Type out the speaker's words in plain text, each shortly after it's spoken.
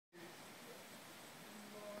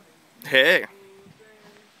Hey.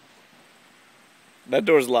 That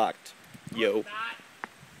door's locked. Yo.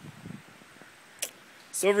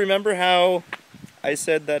 So remember how I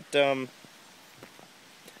said that,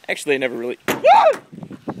 actually I never really...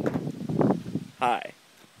 Hi.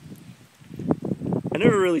 I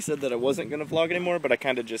never really said that I wasn't going to vlog anymore, but I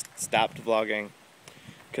kind of just stopped vlogging.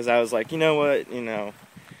 Because I was like, you know what,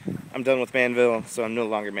 I'm done with Manville, so I'm no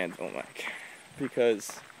longer Manville Mike.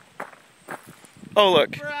 Because... Oh,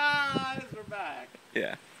 look. Surprise! We're back.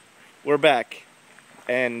 Yeah. We're back.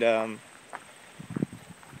 And,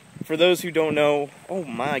 for those who don't know, oh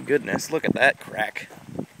my goodness, look at that crack.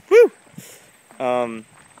 Woo!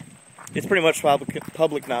 It's pretty much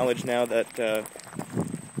public knowledge now that,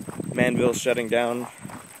 Manville's shutting down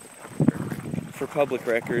for public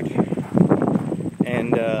record.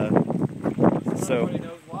 And, so... Nobody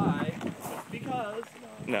knows why. It's because...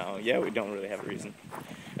 No, yeah, we don't really have a reason.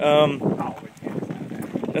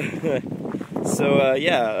 So,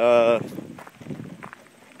 yeah,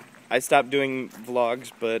 I stopped doing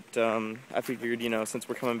vlogs, but I figured, since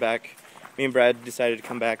we're coming back, me and Brad decided to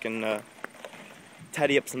come back and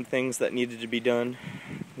tidy up some things that needed to be done.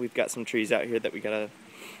 We've got some trees out here that we gotta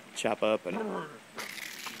chop up and,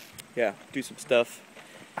 yeah, do some stuff.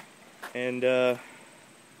 And, I'm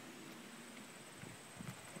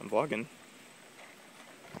vlogging.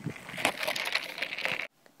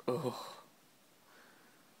 Oh.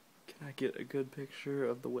 Can I get a good picture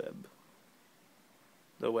of the web?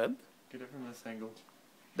 The web? Get it from this angle.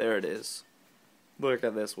 There it is. Look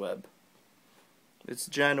at this web. It's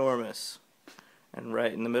ginormous. And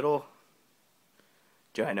right in the middle,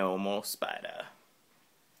 Ginomo spider.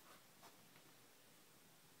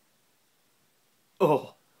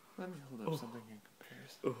 Oh! Let me hold up something in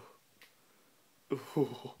comparison.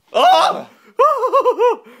 Oh! Oh!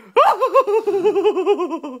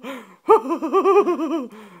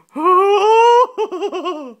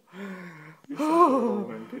 You're such a little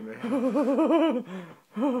wimpy, man.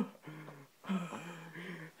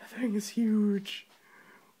 That thing is huge.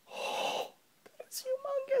 Oh, that's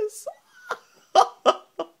humongous.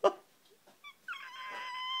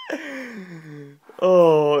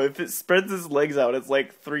 Oh, if it spreads its legs out, it's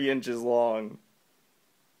like 3 inches long.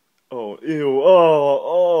 Oh, ew. Oh,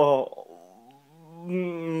 oh.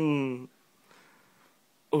 Mm.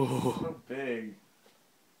 Oh. So big.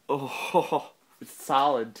 Oh. It's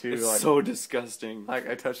solid too. It's like, so disgusting. Like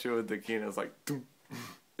I touched it with the key and it was like, doom.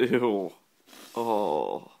 Ew.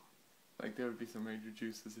 Oh. Like there would be some major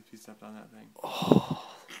juices if you stepped on that thing.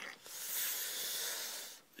 Oh.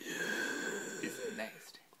 It's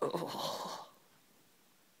nasty. Oh.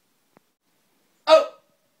 Oh!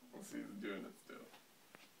 Let's see who's doing it still.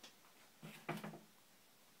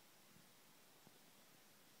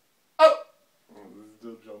 Oh! Oh, this is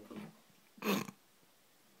still jumping.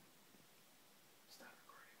 Stop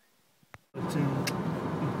recording.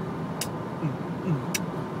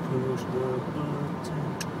 Push the button.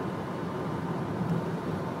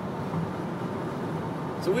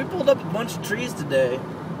 So we pulled up a bunch of trees today.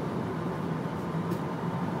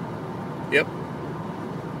 Yep.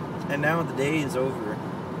 And now the day is over.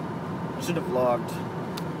 I should have vlogged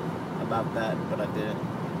about that, but I didn't.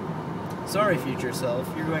 Sorry, future self.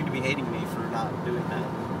 You're going to be hating me for not doing that.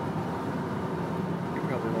 You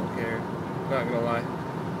probably won't care. Not gonna lie.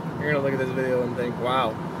 You're gonna look at this video and think,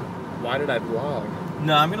 wow, why did I vlog?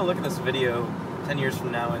 No, I'm going to look at this video 10 years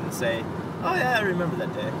from now and say, oh yeah, I remember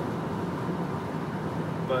that day.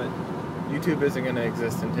 But YouTube isn't gonna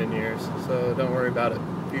exist in 10 years, so don't worry about it.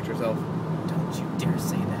 Future self. don't you dare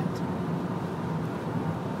say that.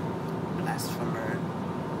 Blasphemer.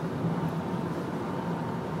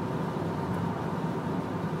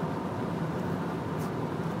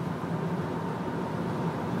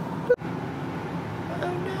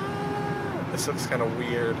 This looks kind of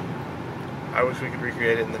weird. I wish we could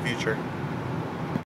recreate it in the future.